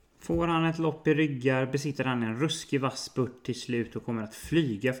Får han ett lopp i ryggar besitter han en ruskig vass spurt till slut och kommer att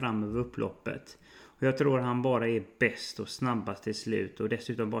flyga fram över upploppet. Och jag tror han bara är bäst och snabbast till slut och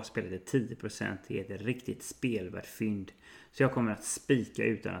dessutom bara spelar till 10% i ett riktigt spelvärt fynd. Så jag kommer att spika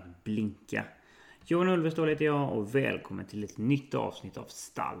utan att blinka. Johan Ulvestål heter jag och välkommen till ett nytt avsnitt av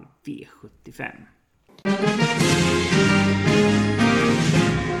Stall V75.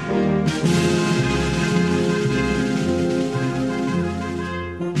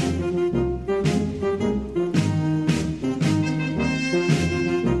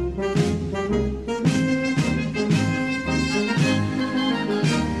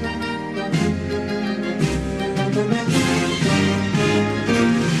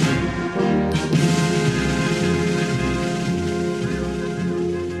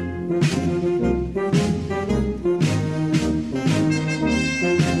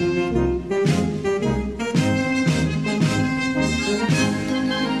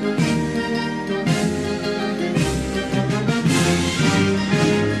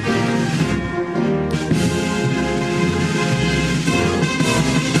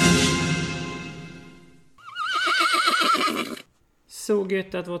 Så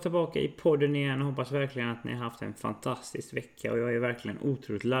gött att vara tillbaka i podden igen. Hoppas verkligen att ni har haft en fantastisk vecka. Och jag är verkligen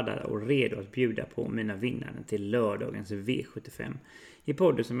otroligt laddad och redo att bjuda på mina vinnare till lördagens V75. I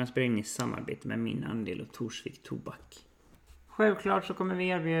podden som jag spelar in i samarbete med Min Andel och Torsvik Tobak. Självklart så kommer vi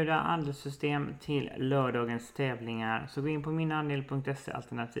erbjuda andelssystem till lördagens tävlingar. Så gå in på minandel.se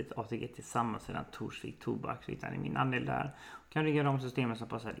alternativt ATG tillsammans sedan Torsvik Tobak. Så hittar ni Min Andel där. Och kan rigga de systemen som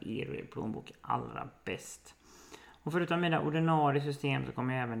passar er och er plånbok allra bäst. Och förutom mina ordinarie system så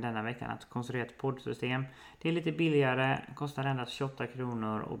kommer jag även denna veckan att konstruera ett poddsystem. Det är lite billigare, kostar endast 28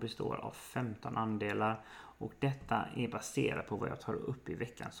 kronor och består av 15 andelar. Och detta är baserat på vad jag tar upp i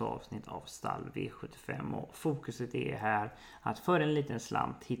veckans avsnitt av Stall V75. Och fokuset är här att för en liten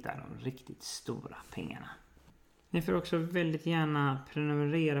slant hitta de riktigt stora pengarna. Ni får också väldigt gärna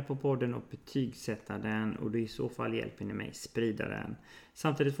prenumerera på podden och betygsätta den och i så fall hjälper ni mig sprida den.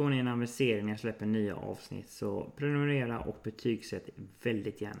 Samtidigt får ni en avisering när jag släpper nya avsnitt, så prenumerera och betygsätt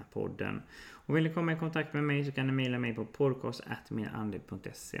väldigt gärna podden. Och vill ni komma i kontakt med mig så kan ni mejla mig på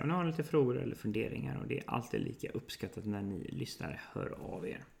podcast@minandel.se om ni har lite frågor eller funderingar, och det är alltid lika uppskattat när ni lyssnare hör av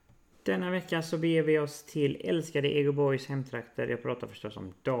er. Denna vecka så beger vi oss till älskade Egoborgs hemtrakter. Jag pratar förstås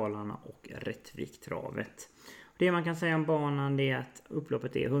om Dalarna och Rättviktravet. Det man kan säga om banan är att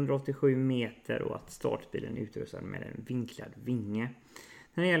upploppet är 187 meter och att startbilen är utrustad med en vinklad vinge.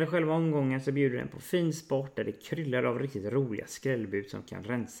 När det gäller själva omgången så bjuder den på fin sport där det kryllar av riktigt roliga skrällbud som kan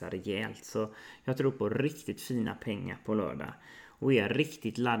rensa rejält. Så jag tror på riktigt fina pengar på lördag. Och är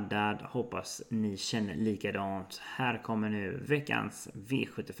riktigt laddad, hoppas ni känner likadant. Här kommer nu veckans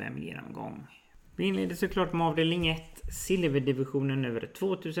V75-genomgång. Vi inleder såklart med avdelning 1, silverdivisionen över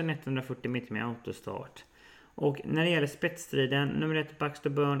 2140 meter med autostart. Och när det gäller spetsstriden, nummer 1 Baxter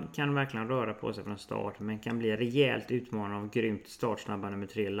Burn kan verkligen röra på sig från start, men kan bli rejält utmanad av grymt startsnabba nummer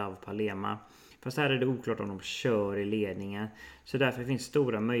 3 Love Palema. Fast här är det oklart om de kör i ledningen, så därför finns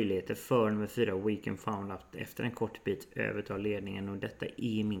stora möjligheter för nummer 4 Weekend Found att efter en kort bit överta ledningen, och detta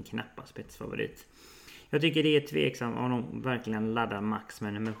är min knappa spetsfavorit. Jag tycker det är tveksamt om de verkligen laddar max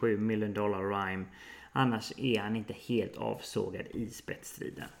med nummer 7 $1 Million Rhyme, annars är han inte helt avsågad i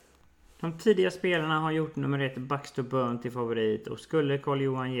spetsstriden. De tidiga spelarna har gjort nummer 1 Baxter Burn till favorit, och skulle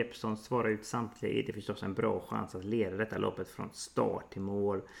Carl-Johan Jeppsson svara ut samtliga är det förstås en bra chans att leda detta loppet från start till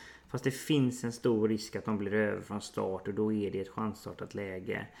mål. Fast det finns en stor risk att de blir över från start, och då är det ett chansstartat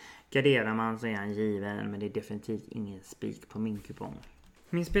läge. Garderar man så är han given, men det är definitivt ingen spik på min kupong.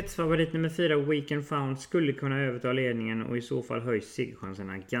 Min spetsfavorit nummer 4 Weekend Found skulle kunna överta ledningen, och i så fall höjs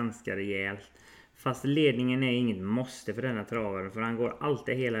segerchanserna ganska rejält. Fast ledningen är inget måste för denna travaren, för han går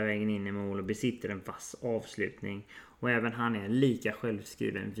alltid hela vägen in i mål och besitter en vass avslutning. Och även han är lika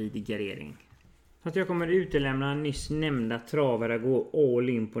självskriven vid gardering. Så att jag kommer utelämna nyss nämnda travare, gå all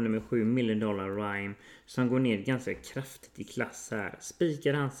in på nummer 7 $1 Million Rhyme, som går ner ganska kraftigt i klass här.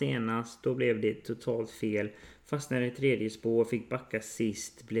 Spikade han senast, då blev det totalt fel. Fastnade i tredje spår, fick backa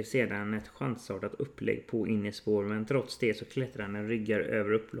sist, blev sedan ett chansstartat upplägg på innerspår, men trots det så klättrade han ryggar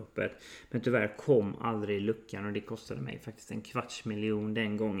över upploppet. Men tyvärr kom aldrig i luckan, och det kostade mig faktiskt 250 000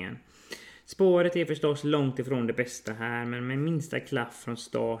 den gången. Spåret är förstås långt ifrån det bästa här, men med minsta klaff från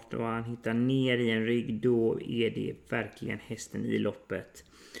start och han hittar ner i en rygg, då är det verkligen hästen i loppet.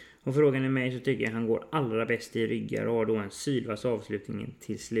 Och frågan är mig så tycker jag han går allra bäst i ryggar och har då en sylvass avslutning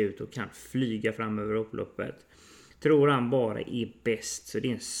till slut och kan flyga fram över upploppet. Tror han bara är bäst, så det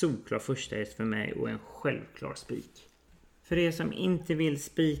är en solklar första häst för mig och en självklar spik. För er som inte vill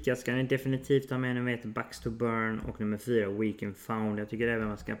spika ska ni definitivt ha med nummer 1 Bucks to Burn och nummer 4 Weekend Found. Jag tycker även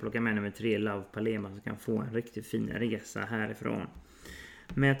man ska plocka med nummer 3 Love Palema som kan få en riktigt fin resa härifrån.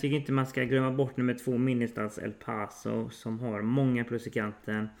 Men jag tycker inte man ska glömma bort nummer 2 Ministas El Paso som har många plus i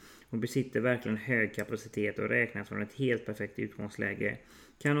kanten och besitter verkligen hög kapacitet och räknas från ett helt perfekt utgångsläge.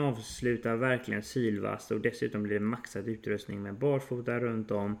 Kan avsluta verkligen sylvast och dessutom blir det maxad utrustning med barfota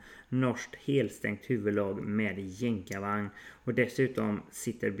runt om, norskt helstängt huvudlag med jänkarvagn och dessutom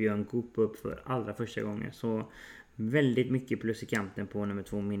sitter Björn Goop upp för allra första gången. Så väldigt mycket plus i kanten på nummer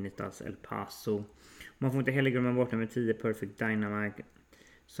 2 Ministas El Paso. Man får inte heller glömma bort nummer 10 Perfect Dynamite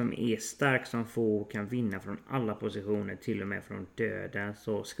som är stark som få och kan vinna från alla positioner, till och med från döden.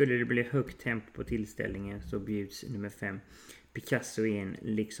 Så skulle det bli högt tempo på tillställningen så bjuds nummer 5 Picasso in,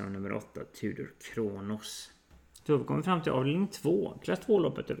 liksom nummer 8 Tudor Kronos. Då har vi kommit fram till avdelning 2, klass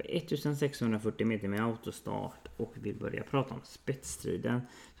 2-loppet över 1640 meter med autostart, och vi börjar prata om spetsstriden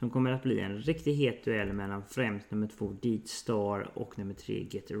som kommer att bli en riktigt het duell mellan främst nummer 2 Deed Star och nummer 3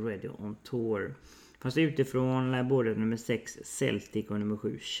 Get Ready on Tour. Fast utifrån lär både nummer 6 Celtic och nummer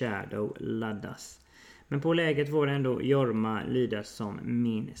 7 Shadow laddas. Men på läget var det ändå Jorma lydas som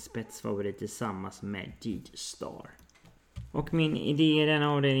min spetsfavorit tillsammans med Deed Star. Och min idé i den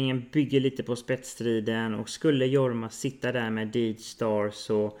avdelningen bygger lite på spetsstriden, och skulle Jorma sitta där med Deed Star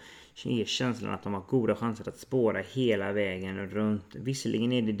så är känslan att de har goda chanser att spåra hela vägen runt.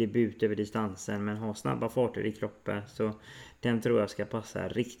 Visserligen är det debut över distansen men har snabba farter i kroppen, så den tror jag ska passa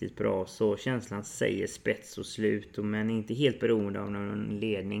riktigt bra. Så känslan säger spets och slut, men inte helt beroende av någon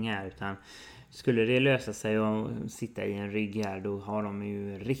ledning här, utan skulle det lösa sig och sitta i en rygg här, då har de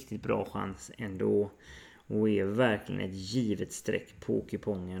ju riktigt bra chans ändå. Och är verkligen ett givet streck på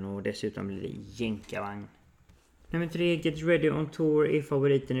kupongen, och dessutom blir det jänkarvagn. Nummer 3 Get Ready on Tour är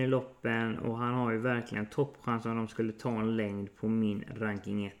favoriten i loppen, och han har ju verkligen toppchans om de skulle ta en längd på min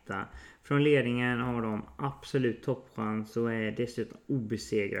ranking 1. Från ledningen har de absolut toppchans och är dessutom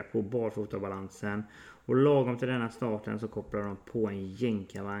obesegrade på barfotabalansen. Och lagom till denna starten så kopplar de på en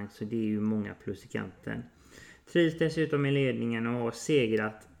jänkarvagn, så det är ju många plus i kanten. Trivs dessutom i ledningen och har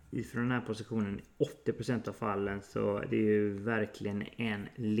segrat från den här positionen 80% av fallen, så det är ju verkligen en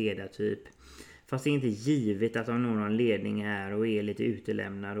ledartyp. Fast det är inte givet att de når någon ledning här och är lite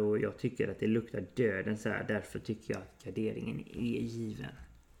utelämnad, och jag tycker att det luktar döden så här. Därför tycker jag att garderingen är given.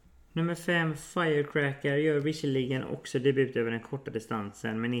 Nummer 5 Firecracker gör visserligen också debut över den korta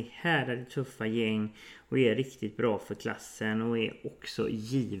distansen, men är här det tuffa gäng och är riktigt bra för klassen och är också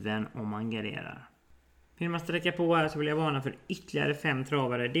given om man garderar. Vill man sträcka på här så vill jag varna för ytterligare 5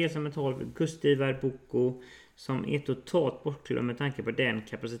 travare. Dels som 12 Gusti Bocco som är totalt bortglömd med tanke på den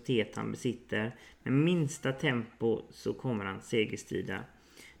kapacitet han besitter. Med minsta tempo så kommer han segerstrida.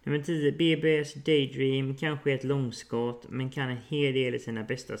 Nummer 10 BBS Daydream kanske är ett långskott, men kan en hel del i sina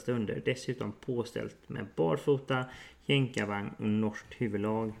bästa stunder. Dessutom påställt med barfota, jänkarvagn och norskt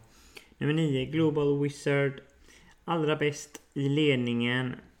huvudlag. Nummer 9 Global Wizard. Allra bäst i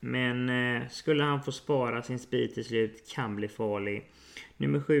ledningen, men skulle han få spara sin speed till slut kan bli farlig.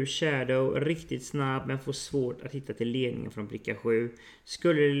 Nummer 7 Shadow, riktigt snabb men får svårt att hitta till ledningen från bricka 7.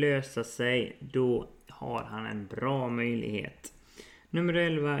 Skulle det lösa sig, då har han en bra möjlighet. Nummer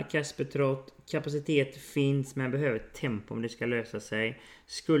 11 Casper Trott, kapacitet finns men behöver tempo om det ska lösa sig.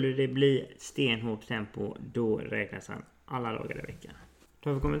 Skulle det bli stenhårt tempo, då räknas han alla dagar i veckan. Då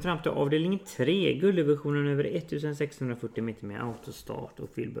har vi kommit fram till avdelning 3, gulddivisionen över 1640 meter med autostart, och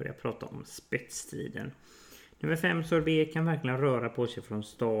vill börja prata om spetsstriden. Nummer 5 Sorbet kan verkligen röra på sig från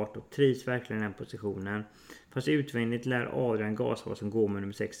start och trivs verkligen i den positionen. Fast utvändigt lär Adrian gasa vad som går med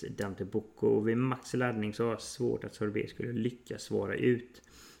nummer 6 Dante Bocco, och vid max laddning så har jag svårt att Sorbet skulle lyckas svara ut.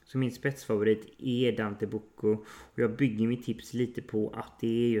 Så min spetsfavorit är Dante Bocco, och jag bygger mitt tips lite på att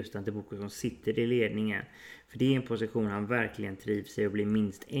det är just Dante Bocco som sitter i ledningen. För det är en position han verkligen trivs i och blir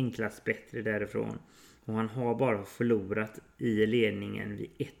minst en klass bättre därifrån. Och han har bara förlorat i ledningen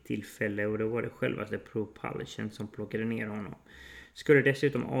vid ett tillfälle, och då var det självaste Propulsion som plockade ner honom. Skulle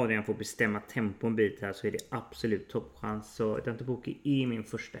dessutom Adrian få bestämma tempo en bit här så är det absolut toppchans. Så Dante Bocco är min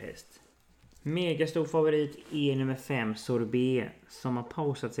första häst. Megastor favorit är nummer 5 Sorbet, som har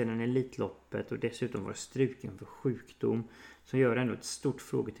pausat sedan Elitloppet och dessutom var struken för sjukdom, som gör ändå ett stort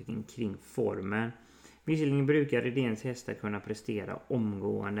frågetecken kring formen. Visserligen brukar Redéns hästar kunna prestera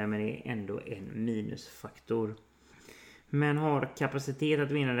omgående, men det är ändå en minusfaktor. Men har kapacitet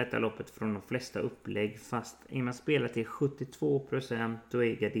att vinna detta loppet från de flesta upplägg, fast är man spelat till 72% då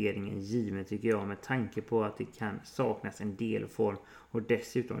är garderingen given tycker jag, med tanke på att det kan saknas en del form och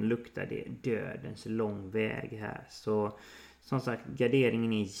dessutom luktar det dödens lång väg här. Så som sagt,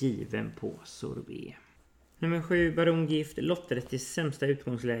 garderingen är given på Sorbet. Nummer 7, Baron Gift, lottades till sämsta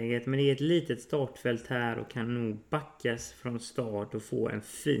utgångsläget, men det är ett litet startfält här och kan nog backas från start och få en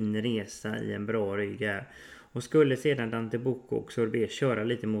fin resa i en bra rygg här. Och skulle sedan Dante Bocco och Sorbet köra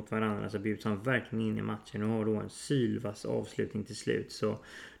lite mot varandra så bjuds han verkligen in i matchen och har då en sylvass avslutning till slut. Så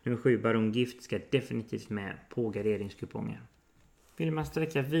nummer 7, Baron Gift, ska definitivt med på garderingskupongen. Vill man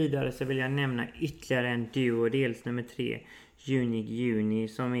sträcka vidare så vill jag nämna ytterligare en duo, dels nummer 3, Unique Juni,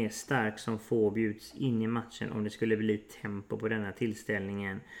 som är stark som få, bjuds in i matchen om det skulle bli tempo på denna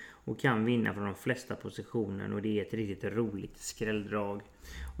tillställningen och kan vinna från de flesta positioner, och det är ett riktigt roligt skrälldrag.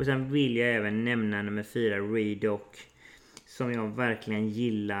 Och sen vill jag även nämna nummer 4, Redoc, som jag verkligen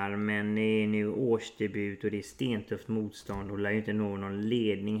gillar, men det är nu årsdebut och det är stentufft motstånd och lär ju inte nå någon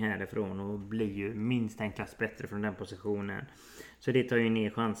ledning härifrån och blir ju minst en klass bättre från den positionen. Så det tar ju ner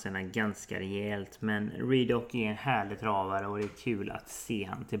chanserna ganska rejält, men Redoc är en härlig travare och det är kul att se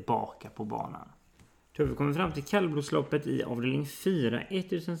han tillbaka på banan. Då har vi kommit fram till kallblodsloppet i avdelning 4,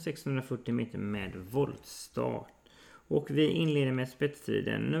 1640 meter med voltstart. Och vi inleder med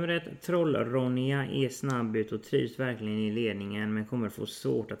spetstriden. Nummer 1, Trollronia, är snabb ut och trivs verkligen i ledningen, men kommer få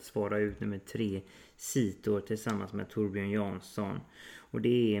svårt att svara ut nummer 3, Sitor, tillsammans med Torbjörn Jansson. Och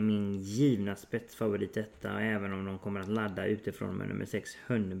det är min givna spetsfavorit detta, även om de kommer att ladda utifrån med nummer 6,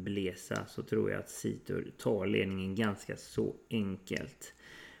 Hönnblesa, så tror jag att Sitor tar ledningen ganska så enkelt.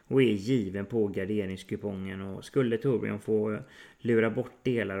 Och är given på garderingskupongen, och skulle Torbjörn få lura bort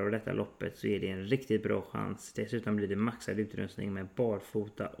delar av detta loppet så är det en riktigt bra chans. Dessutom blir det maxad utrustning med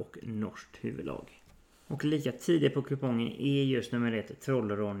barfota och norskt huvudlag. Och lika tidigt på kupongen är just nummer 1,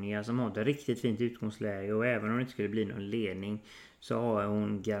 Trollronia, som har ett riktigt fint utgångsläge, och även om det inte skulle bli någon ledning så har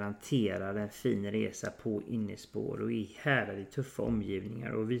hon garanterat en fin resa på innespår och är härad i tuffa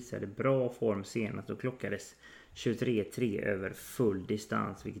omgivningar och visade bra form senast och klockades 23,3 över full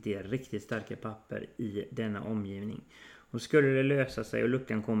distans, vilket är riktigt starka papper i denna omgivning. Och skulle det lösa sig och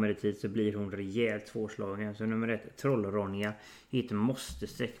luckan kommer i tid så blir hon rejält tvåslagen. Så nummer 1, Trollronia, är ett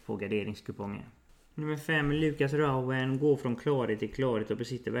måste-streck på garderingskupongen. Nummer 5, Lukas Rauen, går från klarhet till klarhet och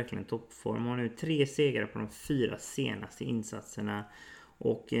besitter verkligen toppform. Har nu 3 segrar på de 4 senaste insatserna.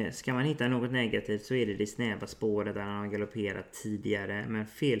 Och ska man hitta något negativt så är det snäva spåret där han har galopperat tidigare. Men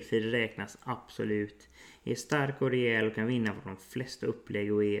felfil räknas absolut. Är stark och rejäl och kan vinna på de flesta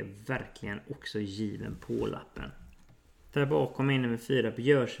upplägg och är verkligen också given på lappen. Där bakom är nummer 4,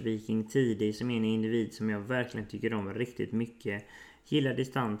 Björsviking tidig, som är en individ som jag verkligen tycker om riktigt mycket. Gillar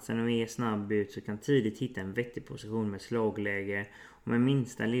distansen och är snabb ut, så kan tidigt hitta en vettig position med slagläge och med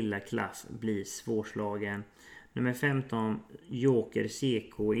minsta lilla klass blir svårslagen. Nummer 15, Joker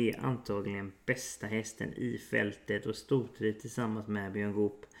CK, är antagligen bästa hästen i fältet och stortriv tillsammans med Björn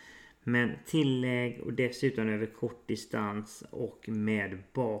Goop. Men tillägg och dessutom över kort distans och med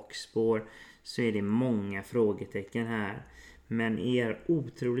bakspår så är det många frågetecken här. Men är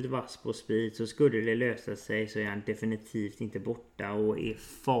otroligt vass på speed, så skulle det lösa sig så är han definitivt inte borta och är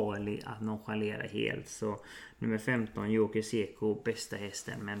farlig att nonchalera helt. Så nummer 15, Joker CK, bästa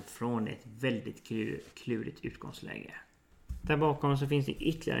hästen, men från ett väldigt klurigt utgångsläge. Där bakom så finns det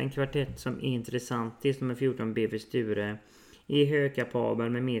ytterligare en kvartett som är intressant. Det är nummer 14, BV Sture. Är högkapabel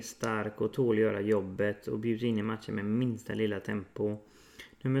men mer stark och tål göra jobbet och bjuds in i matchen med minsta lilla tempo.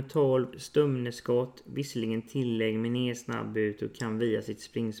 Nummer 12, Stumneskott, visserligen tillägg men är snabb ut och kan via sitt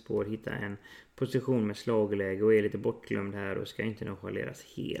springspår hitta en position med slagläge och är lite bortglömd här och ska inte nonchaleras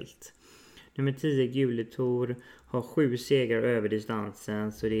helt. Nummer 10, Guletor, har 7 segrar över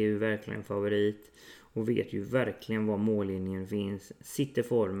distansen, så det är ju verkligen en favorit och vet ju verkligen var mållinjen finns. Sitter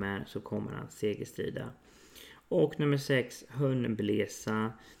formen så kommer han segerstrida. Och nummer 6,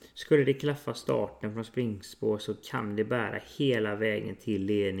 Hönnblesa. Skulle det klaffa starten från springspår så kan det bära hela vägen till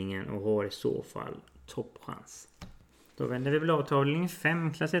ledningen och har i så fall toppchans. Då vänder vi blad till avdelning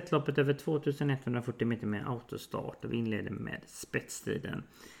 5, klass 1-loppet över 2140 meter med autostart, och vi inleder med spetsstriden.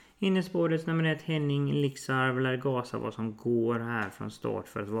 Innespårets nummer 1, Henning Lixarv, lär gasa vad som går här från start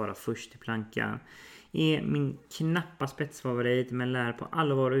för att vara först i plankan. Är min knappa spetsfavorit, men lär på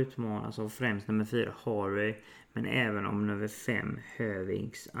allvar utmanas av främst nummer 4, Harry, men även om nummer 5,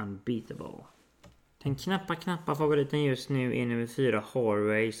 Hövings Unbeatable. Den knappa favoriten just nu är nummer 4,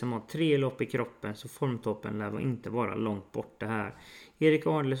 Harry, som har 3 lopp i kroppen, så formtoppen lär inte vara långt borta här. Erik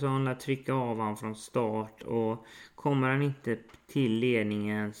Adelsson lär trycka av han från start, och kommer han inte till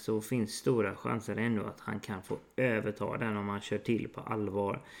ledningen så finns stora chanser ändå att han kan få överta den om han kör till på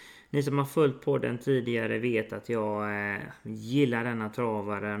allvar. Ni som har följt på den tidigare vet att jag gillar denna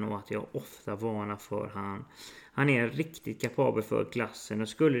travaren och att jag ofta varnar för han. Han är riktigt kapabel för klassen, och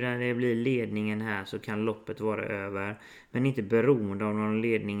skulle det bli ledningen här så kan loppet vara över. Men inte beroende av någon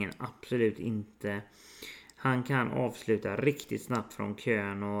ledningen, absolut inte. Han kan avsluta riktigt snabbt från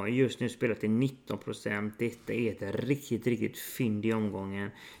kön och just nu spelar till 19%. Detta är ett riktigt fynd i omgången.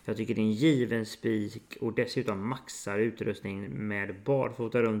 Jag tycker det är en given spik och dessutom maxar utrustning med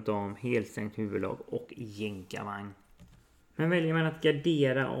barfota runt om, helstängt huvudlag och jänkarvagn. Men väljer man att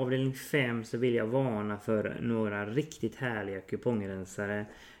gardera avdelning 5 så vill jag varna för några riktigt härliga kupongrensare.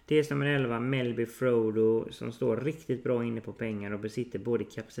 Dels nummer 11 Melby Frodo som står riktigt bra inne på pengar och besitter både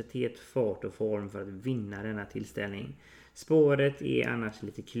kapacitet, fart och form för att vinna denna tillställning. Spåret är annars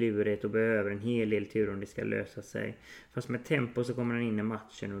lite klurigt och behöver en hel del tur om det ska lösa sig. Fast med tempo så kommer han in i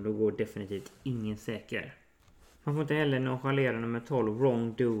matchen och då går definitivt ingen säker. Man får inte heller nonchalera nummer 12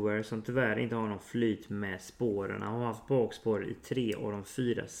 Wrongdoer som tyvärr inte har någon flyt med spåren. Han har haft bakspår i 3 av de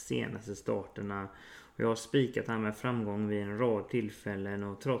 4 senaste starterna. Och jag har spikat han med framgång vid en rad tillfällen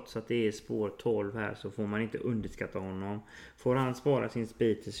och trots att det är spår 12 här så får man inte underskatta honom. Får han spara sin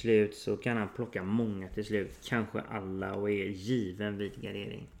speed till slut så kan han plocka många till slut, kanske alla, och är given vid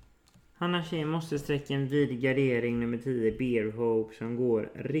gardering. Annars måste sträcken vid gardering nummer 10 Bear Hope som går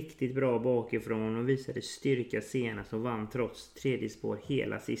riktigt bra bakifrån och visade styrka senast och vann trots tredje spår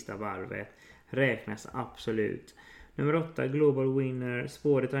hela sista varvet. Räknas absolut. Nummer 8 Global Winner.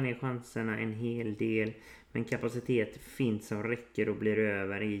 Spåret tar ner chanserna en hel del men kapacitet finns som räcker och blir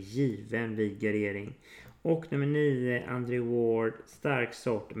över, är given vid gardering. Och nummer 9 Andrew Ward. Stark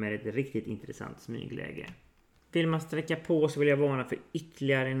sort med ett riktigt intressant smygläge. Vill man sträcka på så vill jag varna för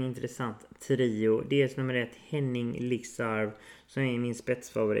ytterligare en intressant trio. Dels nummer 1 Henning Lixarv som är min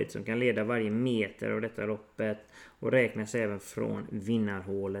spetsfavorit som kan leda varje meter av detta loppet och räknas även från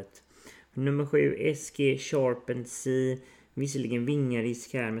vinnarhålet. Nummer 7 SG Sharpen C. Visserligen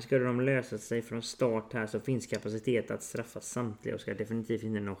vingarisk här men skulle de lösa sig från start här så finns kapacitet att straffa samtliga och ska definitivt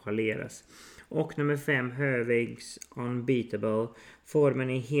inte nonchaleras. Och nummer 5 Hövigs Unbeatable. Formen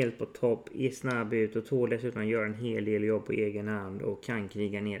är helt på topp, är snabb ut och tål dessutom göra en hel del jobb på egen hand och kan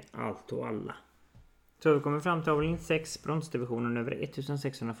kriga ner allt och alla. Så vi kommer fram till avdelning 6 bronsdivisionen över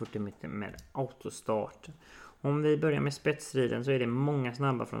 1640 meter med autostart. Om vi börjar med spetsstriden så är det många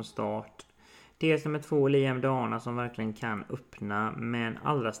snabba från start. Dels nummer 2 Liam Dana som verkligen kan öppna men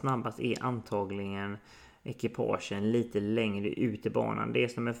allra snabbast är antagligen ekipagen lite längre ut i banan.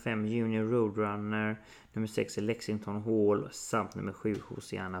 Dels nummer 5 Junior Roadrunner, nummer 6 Lexington Hall samt nummer 7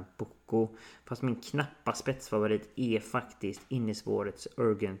 Hosiana Boko. Fast min knappa spetsfavorit är faktiskt innerspårets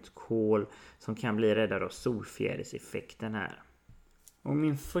Urgent Call som kan bli räddad av solfjäderseffekten här. Och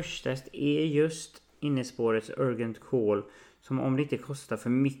min första häst är just innerspårets Urgent Call som om det inte kostar för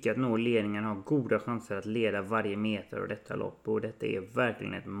mycket att nå ledningen har goda chanser att leda varje meter av detta lopp och detta är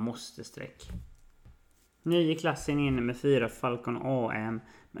verkligen ett måste-streck. Ny i klassen är nummer 4 Falcon AM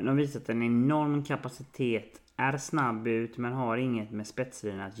men de visat en enorm kapacitet, är snabb ut men har inget med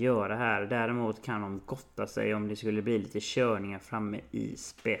spetsriden att göra här. Däremot kan de gotta sig om det skulle bli lite körningar framme i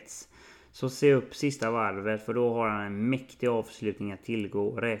spets. Så se upp sista varvet för då har han en mäktig avslutning att tillgå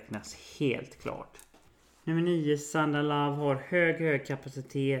och räknas helt klart. Nummer 9 Sandra Love har hög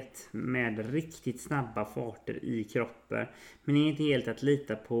kapacitet med riktigt snabba farter i kroppen. Men är inte helt att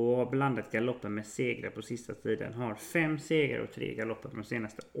lita på och har blandat galoppen med segrar på sista tiden. Har 5 segrar och 3 galopper på de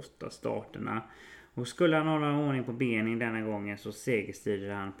senaste 8 starterna. Och skulle han hålla ordning på benen denna gången så segerstrider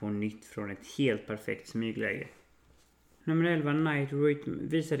han på nytt från ett helt perfekt smygläge. Nummer 11 Night Rythm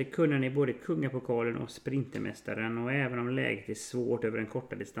visade kunnande i både kungapokalen och sprintermästaren och även om läget är svårt över den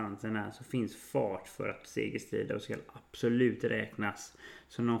korta distansen här så finns fart för att segerstrida och ska absolut räknas.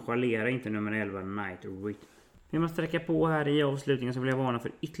 Så nonchalera inte nummer 11 Night Rythm. Vi måste sträcka på här i avslutningen så vill jag varna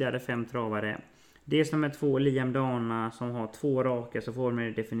för ytterligare 5 travare. Dels nummer 2 Liam Dana som har 2 raka så får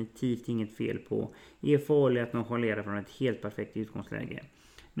man definitivt inget fel på. Är farlig att nonchalera från ett helt perfekt utgångsläge.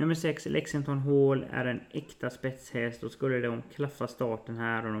 Nummer 6 Lexington Hall är en äkta spetshäst och skulle de klaffa starten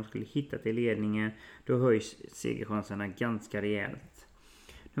här och de skulle hitta till ledningen då höjs segerchanserna ganska rejält.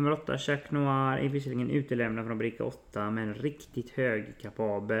 Nummer 8 Jacques Noir är visserligen utelämnad från bricka 8 men riktigt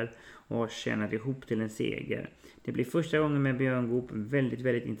högkapabel och har tjänat ihop till en seger. Det blir första gången med Björn Goop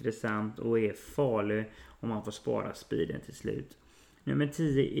väldigt intressant och är farlig om man får spara speeden till slut. Nummer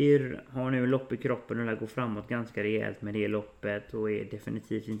 10 Yr har nu lopp i kroppen och lär gå framåt ganska rejält med det loppet och är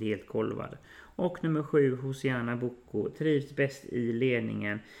definitivt inte helt kolvad. Och nummer 7 Hosiana Boko trivs bäst i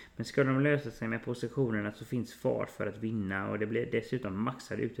ledningen men ska de lösa sig med positionerna så finns fart för att vinna och det blir dessutom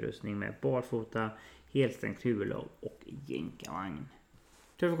maxad utrustning med barfota, helstängt huvudlag och jänkarvagn.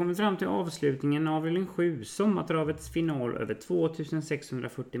 Då har vi kommit fram till avslutningen av avdelning 7, sommartravets final över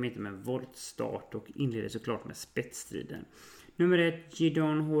 2640 meter med voltstart och inleder såklart med spetsstriden. Nummer 1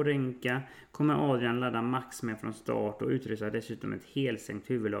 Gidon Horenka kommer Adrian ladda max med från start och utrustar dessutom ett helsänkt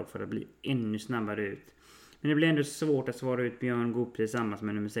huvudlag för att bli ännu snabbare ut. Men det blir ändå svårt att svara ut Björn Goop tillsammans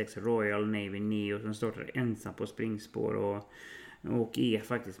med nummer 6 Royal Navy Neo som startar ensam på springspår och är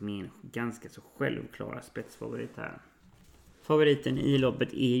faktiskt min ganska så självklara spetsfavorit här. Favoriten i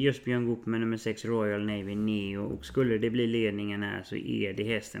loppet är just Björn Goop med nummer 6 Royal Navy Neo, och skulle det bli ledningen här så är det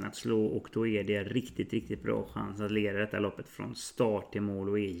hästen att slå, och då är det riktigt bra chans att leda detta loppet från start till mål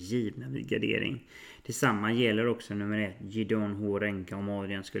och är givna vid gardering. Detsamma gäller också nummer 1 Gidon Horenka om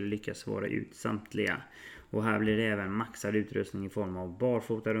Adrian skulle lyckas svara ut samtliga. Och här blir det även maxad utrustning i form av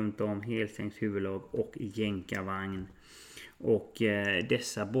barfota runt om, helstängt huvudlag och jänkarvagn. Och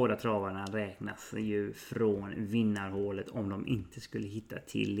dessa båda travarna räknas ju från vinnarhålet om de inte skulle hitta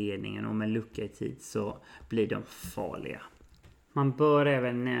till ledningen. Och med lucka i tid så blir de farliga. Man bör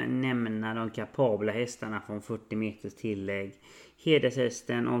även nämna de kapabla hästarna från 40 meters tillägg.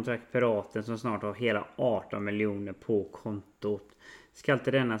 Hedershästen Ontrack Piraten som snart har hela 18 miljoner på kontot. Ska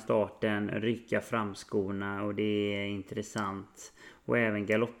till denna starten rycka framskorna, och det är intressant. Och även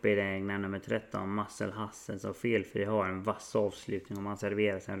galoppbenägna nummer 13 Muscle Hassel som felfri har en vass avslutning om man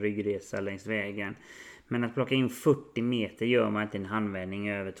serverar sig en ryggresa längs vägen. Men att plocka in 40 meter gör man inte en handvändning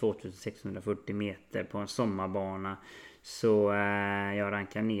över 2640 meter på en sommarbana. Så jag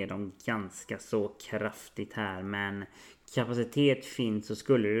rankar ner dem ganska så kraftigt här. Men kapacitet finns, och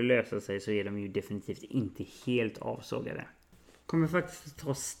skulle det lösa sig så är de ju definitivt inte helt avsågade. Kommer faktiskt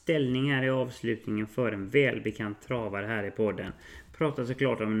ta ställning här i avslutningen för en välbekant travare här i podden. Pratar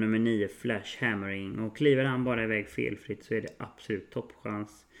såklart om nummer 9 Flash Hammering, och kliver han bara iväg felfritt så är det absolut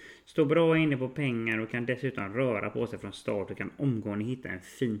toppchans. Står bra inne på pengar och kan dessutom röra på sig från start och kan omgående hitta en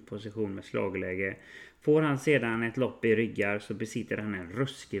fin position med slagläge. Får han sedan ett lopp i ryggar så besitter han en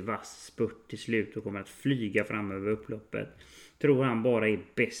ruskig vass spurt till slut och kommer att flyga fram över upploppet. Tror han bara är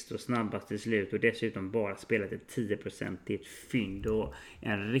bäst och snabbast till slut och dessutom bara spelat ett 10% i ett fynd och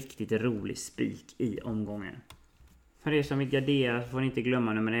en riktigt rolig spik i omgången. För er som vill gardera så får ni inte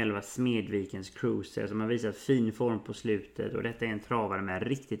glömma nummer 11 Smedvikens Cruiser som har visat fin form på slutet, och detta är en travare med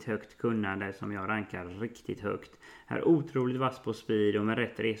riktigt högt kunnande som jag rankar riktigt högt. Är otroligt vass på speed och med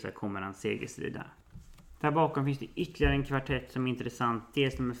rätt resa kommer han segerstrida. Där bakom finns det ytterligare en kvartett som är intressant.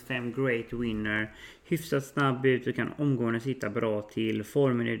 Dels nummer 5 Great Winner. Hyfsat snabb ut och kan omgående sitta bra till.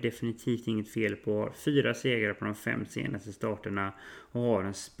 Formen är definitivt inget fel på. 4 segrar på de 5 senaste starterna och har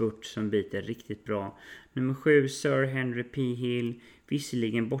en spurt som biter riktigt bra. Nummer 7 Sir Henry P. Hill.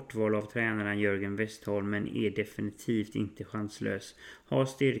 Visserligen bortval av tränaren Jörgen Westholm, men är definitivt inte chanslös. Har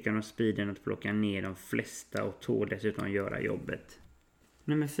styrkan och speeden att plocka ner de flesta och tål dessutom göra jobbet.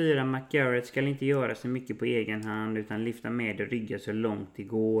 Nummer 4 McGarrett ska inte göra så mycket på egen hand utan lyfta med och rygga så långt det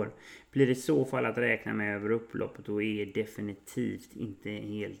går. Blir det så fall att räkna med över upploppet och är definitivt inte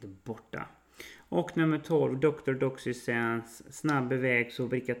helt borta. Och nummer 12 Dr. Doxy Sense. Snabb iväg så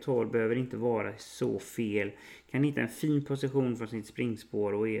bricka 12 behöver inte vara så fel. Kan hitta en fin position från sitt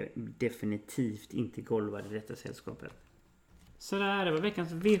springspår och är definitivt inte golvad i detta sällskapet. Så där, det var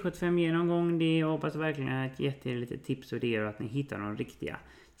veckans V75 genomgång. Jag hoppas verkligen att jag gett er lite tips och idéer och att ni hittar de riktiga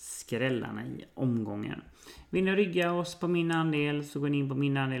skrällarna i omgången. Vill ni rygga oss på min andel så går ni in på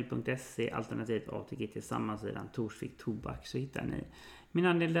minandel.se alternativt ATG till sammansidan Torsvik Tobak, så hittar ni min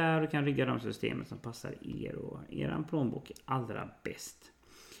andel där och kan rygga de systemen som passar er och eran plånbok allra bäst.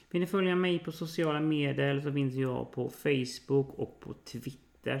 Vill ni följa mig på sociala medier så finns jag på Facebook och på Twitter.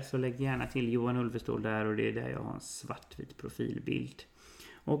 Så lägg gärna till Johan Ulvestål där, och det är där jag har en svartvit profilbild.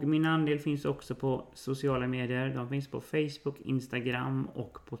 Och min andel finns också på sociala medier. De finns på Facebook, Instagram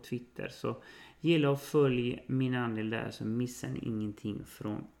och på Twitter. Så gilla och följ min andel där så missar ni ingenting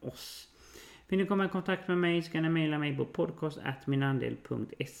från oss. Vill ni komma i kontakt med mig så kan ni mejla mig på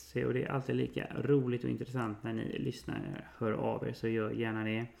podcast@minandel.se, och det är alltid lika roligt och intressant när ni lyssnar hör av er, så gör gärna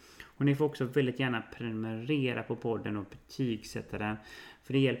det. Och ni får också väldigt gärna prenumerera på podden och betygsätta den,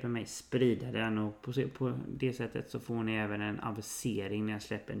 för det hjälper mig sprida den, och på det sättet så får ni även en avisering när jag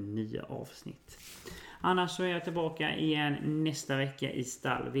släpper nya avsnitt. Annars så är jag tillbaka igen nästa vecka i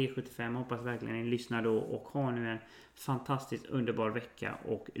stall V75. Hoppas verkligen ni lyssnar då, och har nu en fantastiskt underbar vecka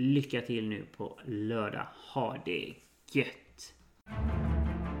och lycka till nu på lördag. Ha det gött!